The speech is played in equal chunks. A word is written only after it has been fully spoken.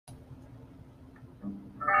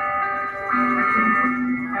Hello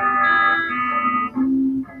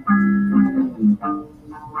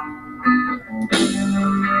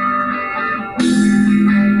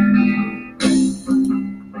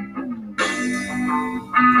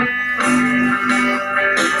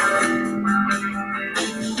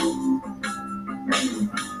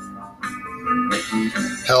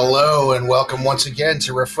and welcome once again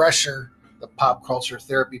to Refresher, the Pop Culture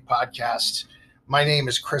Therapy Podcast. My name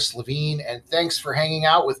is Chris Levine, and thanks for hanging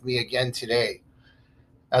out with me again today.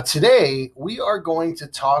 Now, today we are going to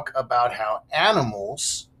talk about how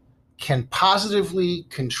animals can positively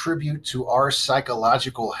contribute to our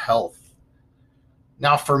psychological health.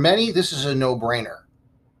 Now, for many, this is a no-brainer.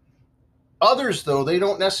 Others, though, they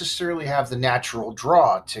don't necessarily have the natural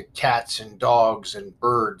draw to cats and dogs and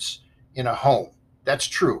birds in a home. That's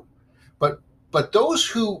true. But those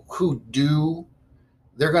who do,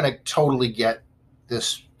 they're going to totally get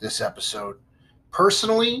this episode.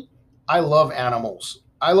 Personally, I love animals.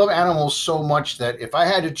 I love animals so much that if I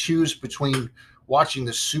had to choose between watching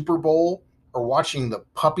the Super Bowl or watching the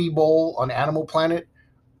Puppy Bowl on Animal Planet,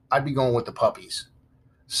 I'd be going with the puppies.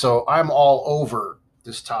 So I'm all over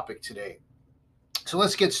this topic today. So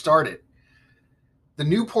let's get started. The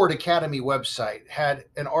Newport Academy website had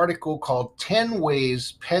an article called 10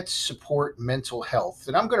 Ways Pets Support Mental Health,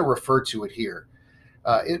 and I'm going to refer to it here.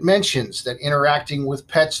 It mentions that interacting with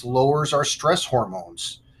pets lowers our stress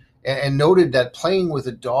hormones and noted that playing with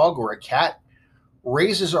a dog or a cat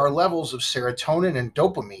raises our levels of serotonin and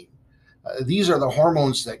dopamine. These are the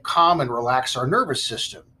hormones that calm and relax our nervous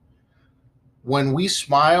system. When we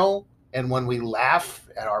smile and when we laugh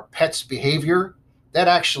at our pet's behavior, that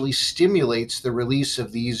actually stimulates the release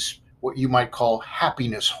of these, what you might call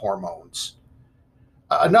happiness hormones.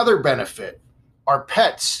 Another benefit, our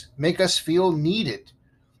pets make us feel needed.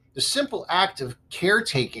 The simple act of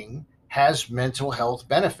caretaking has mental health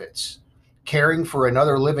benefits. Caring for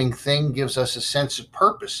another living thing gives us a sense of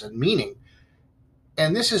purpose and meaning.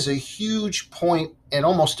 And this is a huge point and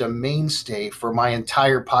almost a mainstay for my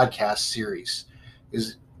entire podcast series,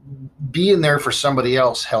 is being there for somebody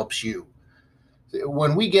else helps you.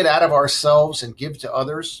 When we get out of ourselves and give to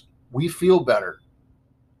others, we feel better.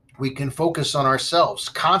 We can focus on ourselves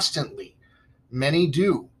constantly. Many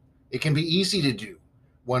do. It can be easy to do.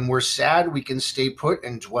 When we're sad, we can stay put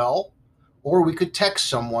and dwell, or we could text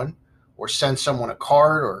someone or send someone a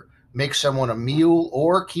card or make someone a meal,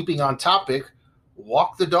 or keeping on topic,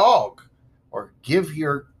 walk the dog or give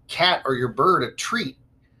your cat or your bird a treat.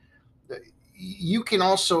 You can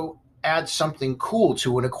also add something cool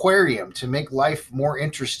to an aquarium to make life more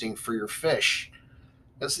interesting for your fish.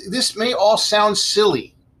 This may all sound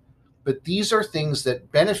silly, but these are things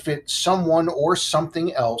that benefit someone or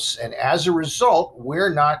something else, and as a result,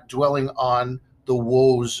 we're not dwelling on the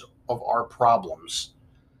woes of our problems.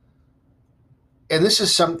 And this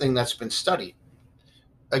is something that's been studied.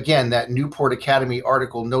 Again, that Newport Academy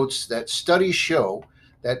article notes that studies show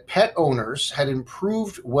that pet owners had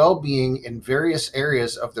improved well-being in various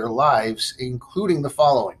areas of their lives, including the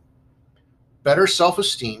following: better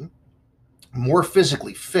self-esteem, more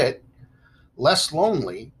physically fit, less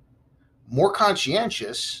lonely, more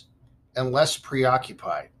conscientious, and less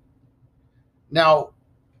preoccupied. Now,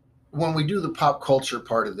 when we do the pop culture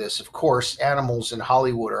part of this, of course, animals in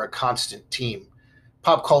Hollywood are a constant theme.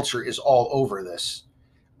 Pop culture is all over this.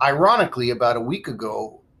 Ironically, about a week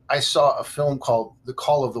ago, I saw a film called The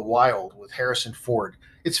Call of the Wild with Harrison Ford.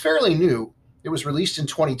 It's fairly new. It was released in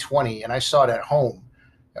 2020, and I saw it at home.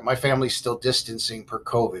 And my family's still distancing per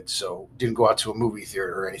COVID, so didn't go out to a movie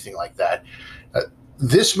theater or anything like that.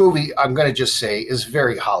 This movie, I'm going to just say, is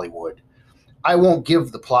very Hollywood. I won't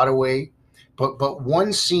give the plot away, but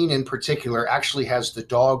one scene in particular actually has the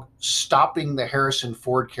dog stopping the Harrison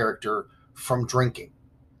Ford character from drinking.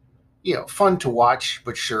 You know, fun to watch,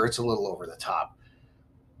 but sure, it's a little over the top.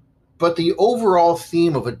 But the overall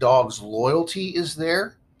theme of a dog's loyalty is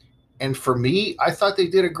there. And for me, I thought they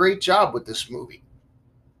did a great job with this movie.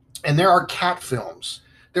 And there are cat films.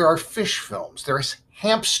 There are fish films. There's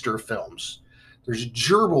hamster films. There's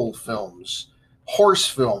gerbil films, horse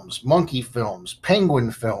films, monkey films, penguin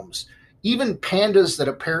films. Even pandas that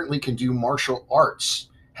apparently can do martial arts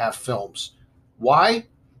have films. Why?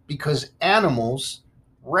 Because animals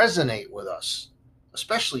resonate with us,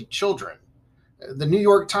 especially children. The New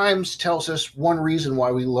York Times tells us one reason why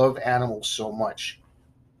we love animals so much.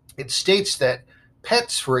 It states that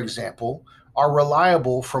pets, for example, are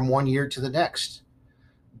reliable from one year to the next.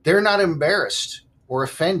 They're not embarrassed or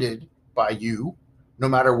offended by you, no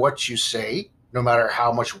matter what you say, no matter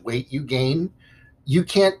how much weight you gain. You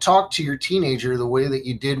can't talk to your teenager the way that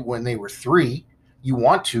you did when they were 3. You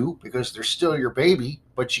want to because they're still your baby,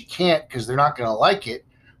 but you can't because they're not going to like it.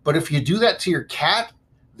 But if you do that to your cat,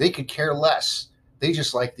 they could care less. They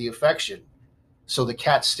just like the affection. So the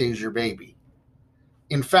cat stays your baby.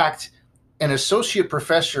 In fact, an associate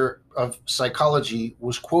professor of psychology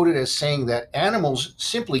was quoted as saying that animals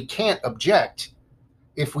simply can't object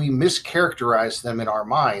if we mischaracterize them in our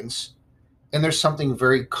minds. And there's something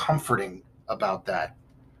very comforting about that.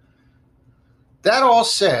 That all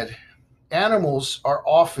said, animals are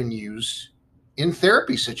often used in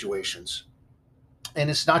therapy situations. And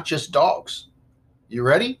it's not just dogs. You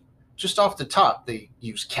ready? Just off the top, they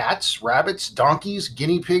use cats, rabbits, donkeys,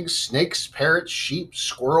 guinea pigs, snakes, parrots, sheep,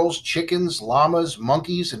 squirrels, chickens, llamas,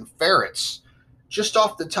 monkeys, and ferrets. Just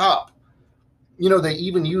off the top. They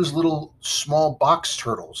even use little small box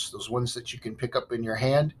turtles, those ones that you can pick up in your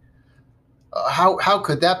hand. How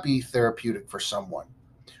could that be therapeutic for someone?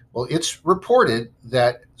 Well, it's reported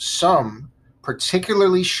that some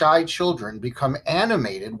particularly shy children become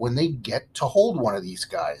animated when they get to hold one of these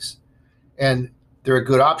guys. And they're a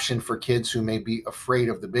good option for kids who may be afraid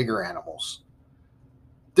of the bigger animals.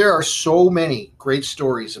 There are so many great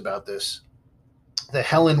stories about this. The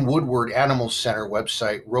Helen Woodward Animal Center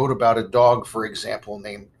website wrote about a dog, for example,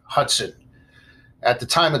 named Hudson. At the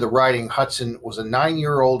time of the writing, Hudson was a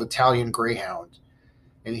 9-year-old Italian greyhound,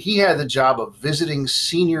 and he had the job of visiting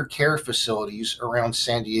senior care facilities around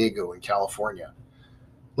San Diego in California.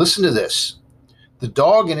 Listen to this. The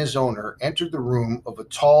dog and his owner entered the room of a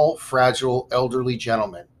tall, fragile, elderly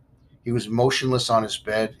gentleman. He was motionless on his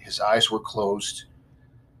bed. His eyes were closed.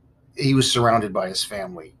 He was surrounded by his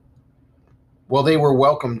family. Well, they were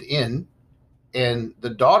welcomed in, and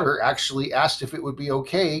the daughter actually asked if it would be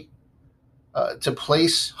okay to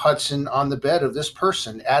place Hudson on the bed of this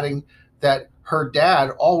person, adding that her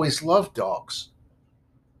dad always loved dogs.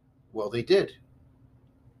 Well, they did.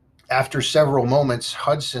 After several moments,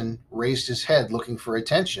 Hudson raised his head looking for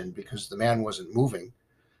attention because the man wasn't moving,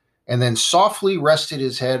 and then softly rested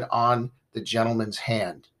his head on the gentleman's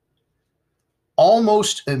hand.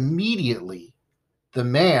 Almost immediately, the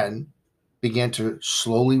man began to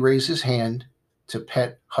slowly raise his hand to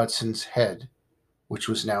pet Hudson's head, which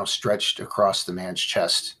was now stretched across the man's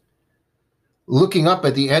chest. Looking up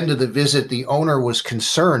at the end of the visit, the owner was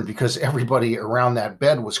concerned because everybody around that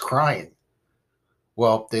bed was crying.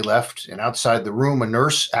 Well, they left, and outside the room, a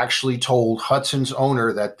nurse actually told Hudson's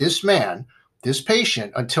owner that this man, this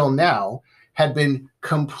patient, until now, had been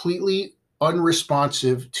completely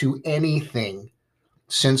unresponsive to anything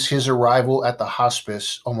since his arrival at the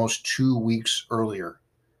hospice almost 2 weeks earlier.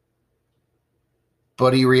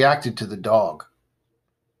 But he reacted to the dog.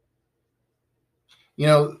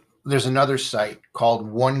 There's another site called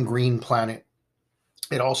One Green Planet.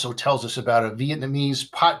 It also tells us about a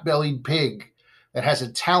Vietnamese pot-bellied pig that has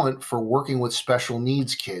a talent for working with special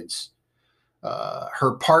needs kids.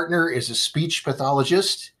 Her partner is a speech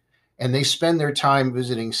pathologist, and they spend their time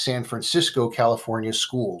visiting San Francisco, California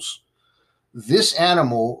schools. This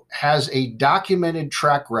animal has a documented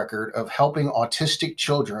track record of helping autistic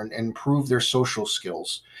children improve their social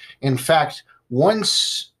skills. In fact, one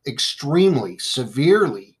extremely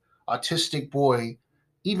severely autistic boy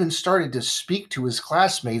even started to speak to his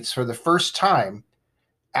classmates for the first time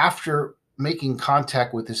after making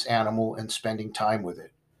contact with this animal and spending time with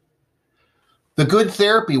it. The Good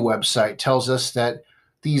Therapy website tells us that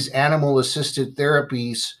these animal-assisted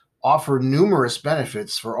therapies offer numerous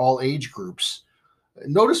benefits for all age groups.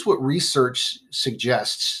 Notice what research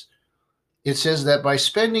suggests. It says that by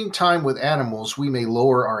spending time with animals, we may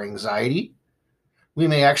lower our anxiety, we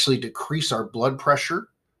may actually decrease our blood pressure,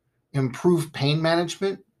 improve pain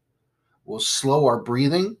management, will slow our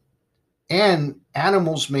breathing, and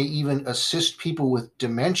animals may even assist people with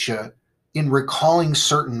dementia in recalling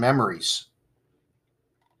certain memories.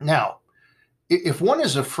 Now, if one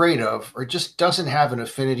is afraid of or just doesn't have an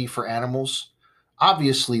affinity for animals,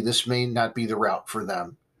 obviously this may not be the route for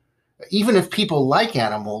them. Even if people like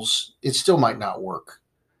animals, it still might not work.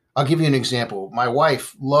 I'll give you an example. My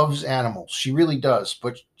wife loves animals. She really does,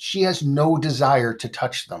 but she has no desire to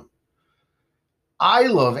touch them. I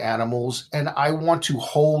love animals, and I want to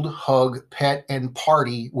hold, hug, pet, and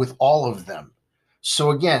party with all of them.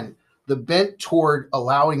 So again, the bent toward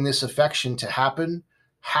allowing this affection to happen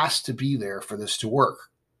has to be there for this to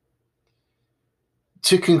work.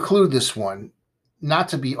 To conclude this one, not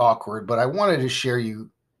to be awkward, but I wanted to share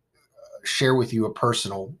with you a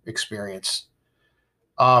personal experience.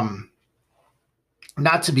 Not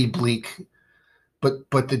to be bleak,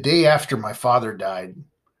 but the day after my father died,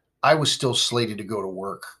 I was still slated to go to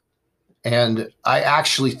work. And I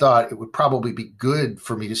actually thought it would probably be good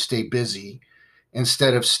for me to stay busy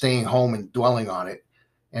instead of staying home and dwelling on it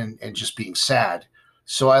and just being sad.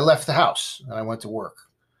 So I left the house and I went to work.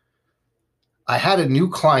 I had a new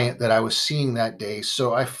client that I was seeing that day,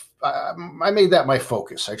 so I made that my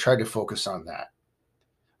focus. I tried to focus on that.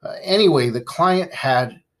 Anyway, the client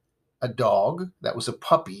had a dog that was a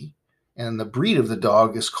puppy, and the breed of the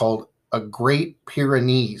dog is called a Great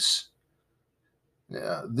Pyrenees.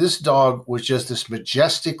 This dog was just this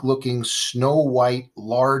majestic looking snow white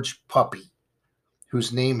large puppy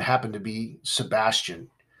whose name happened to be Sebastian.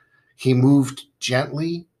 He moved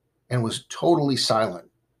gently and was totally silent.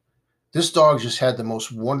 This dog just had the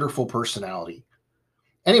most wonderful personality.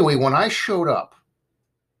 Anyway, when I showed up,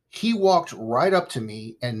 he walked right up to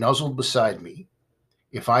me and nuzzled beside me.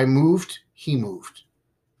 If I moved, he moved.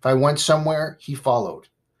 If I went somewhere, he followed.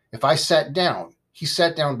 If I sat down, he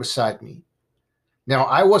sat down beside me. Now,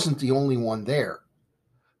 I wasn't the only one there,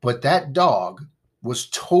 but that dog was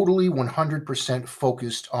totally 100%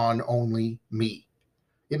 focused on only me.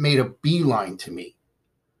 It made a beeline to me.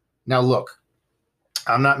 Now, look,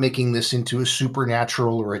 I'm not making this into a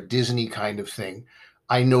supernatural or a Disney kind of thing.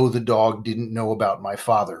 I know the dog didn't know about my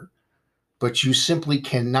father, but you simply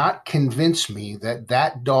cannot convince me that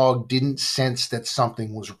that dog didn't sense that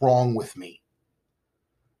something was wrong with me.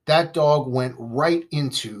 That dog went right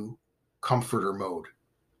into comforter mode.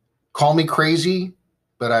 Call me crazy,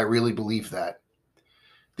 but I really believe that.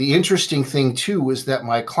 The interesting thing, too, was that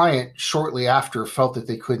my client shortly after felt that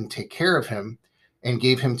they couldn't take care of him and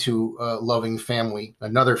gave him to a loving family,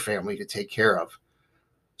 another family to take care of.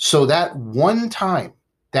 So that one time,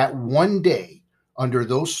 that one day, under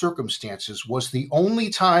those circumstances, was the only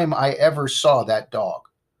time I ever saw that dog.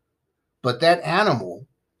 But that animal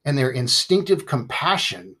and their instinctive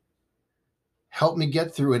compassion helped me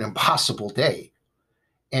get through an impossible day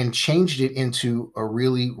and changed it into a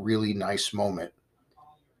really, really nice moment.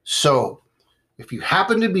 So if you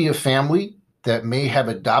happen to be a family that may have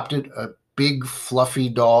adopted a big fluffy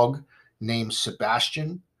dog named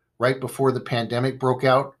Sebastian right before the pandemic broke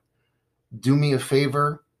out, do me a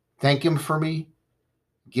favor, thank him for me,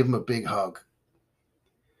 give him a big hug.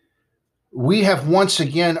 We have once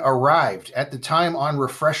again arrived at the time on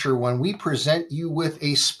Refresher when we present you with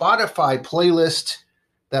a Spotify playlist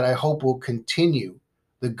that I hope will continue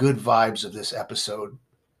the good vibes of this episode.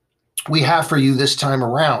 We have for you this time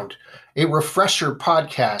around a Refresher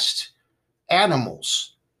podcast,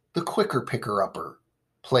 Animals, the Quicker Picker-Upper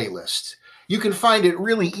playlist. You can find it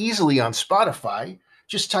really easily on Spotify.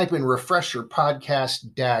 Just type in Refresher podcast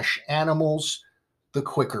Animals, the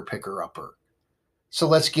Quicker Picker-Upper. So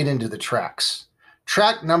let's get into the tracks.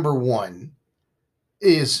 Track number 1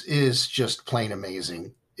 is just plain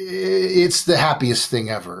amazing. It's the happiest thing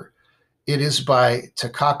ever. It is by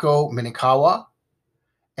Takako Minakawa,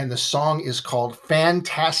 and the song is called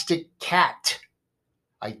Fantastic Cat.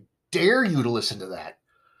 I dare you to listen to that.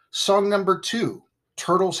 Song number 2,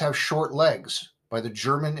 Turtles Have Short Legs, by the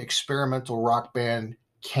German experimental rock band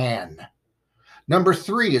Can. Number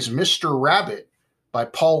 3 is Mr. Rabbit by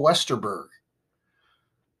Paul Westerberg.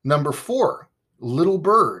 Number 4, Little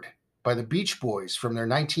Bird by the Beach Boys from their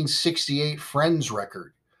 1968 Friends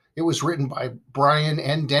record. It was written by Brian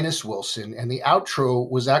and Dennis Wilson, and the outro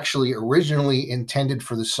was actually originally intended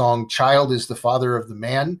for the song Child is the Father of the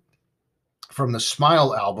Man from the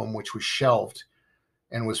Smile album, which was shelved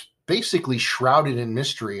and was basically shrouded in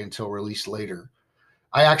mystery until released later.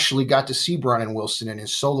 I actually got to see Brian Wilson and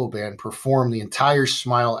his solo band perform the entire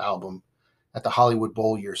Smile album at the Hollywood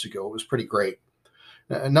Bowl years ago. It was pretty great.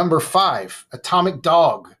 Number 5, Atomic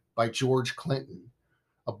Dog by George Clinton.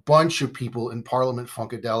 A bunch of people in Parliament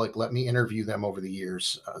Funkadelic let me interview them over the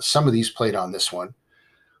years. Some of these played on this one.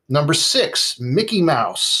 Number 6, Mickey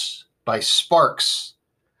Mouse by Sparks.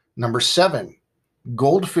 Number 7,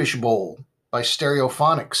 Goldfish Bowl by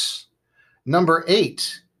Stereophonics. Number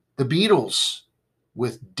 8, The Beatles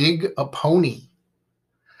with Dig a Pony.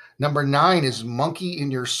 Number 9 is Monkey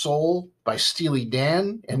in Your Soul by Steely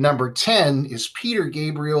Dan. And number 10 is Peter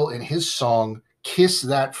Gabriel and his song Kiss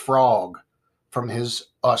That Frog from his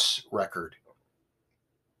Us record.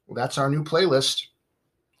 Well, that's our new playlist.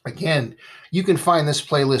 Again, you can find this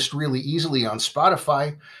playlist really easily on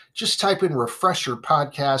Spotify. Just type in Refresher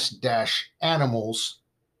podcast Animals,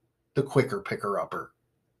 the Quicker Picker-Upper.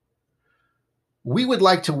 We would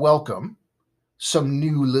like to welcome some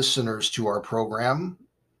new listeners to our program.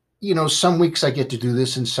 You know, some weeks I get to do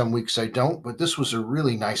this and some weeks I don't, but this was a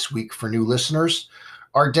really nice week for new listeners.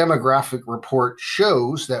 Our demographic report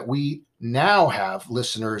shows that we now have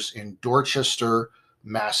listeners in Dorchester,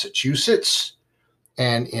 Massachusetts,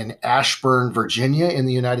 and in Ashburn, Virginia in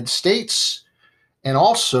the United States, and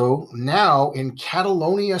also now in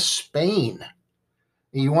Catalonia, Spain.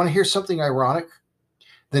 And you want to hear something ironic?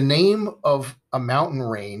 The name of a mountain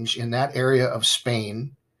range in that area of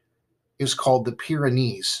Spain is called the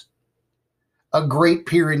Pyrenees. A Great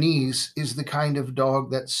Pyrenees is the kind of dog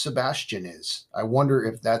that Sebastian is. I wonder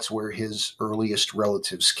if that's where his earliest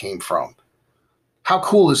relatives came from. How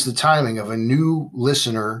cool is the timing of a new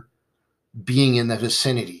listener being in the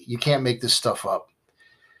vicinity? You can't make this stuff up.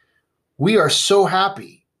 We are so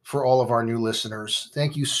happy for all of our new listeners.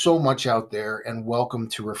 Thank you so much out there, and welcome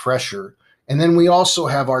to Refresher. And then we also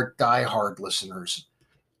have our diehard listeners.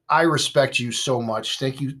 I respect you so much.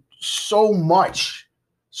 Thank you so much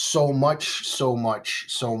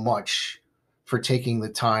for taking the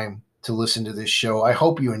time to listen to this show. I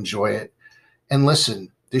hope you enjoy it. And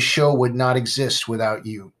listen, this show would not exist without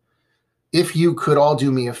you. If you could all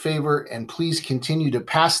do me a favor and please continue to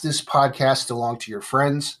pass this podcast along to your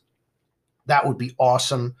friends, that would be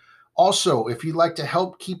awesome. Also, if you'd like to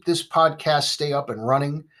help keep this podcast stay up and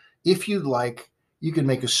running, if you'd like, you can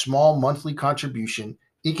make a small monthly contribution.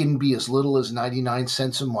 It can be as little as 99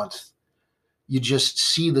 cents a month. You just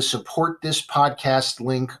see the support this podcast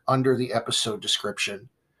link under the episode description.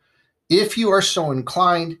 If you are so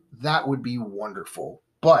inclined, that would be wonderful,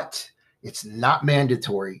 but it's not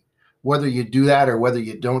mandatory. Whether you do that or whether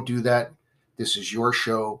you don't do that, this is your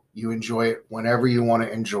show. You enjoy it whenever you want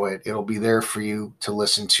to enjoy it. It'll be there for you to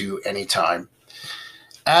listen to anytime.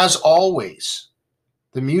 As always,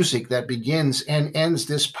 the music that begins and ends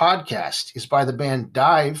this podcast is by the band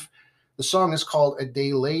Dive. The song is called A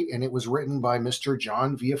Day Late, and it was written by Mr.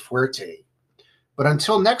 John Villafuerte. But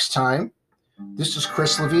until next time, this is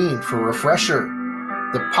Chris Levine for Refresher,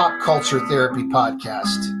 the Pop Culture Therapy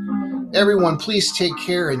Podcast. Everyone, please take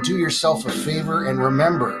care and do yourself a favor, and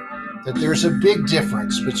remember that there's a big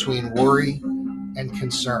difference between worry and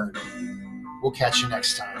concern. We'll catch you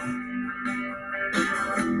next time.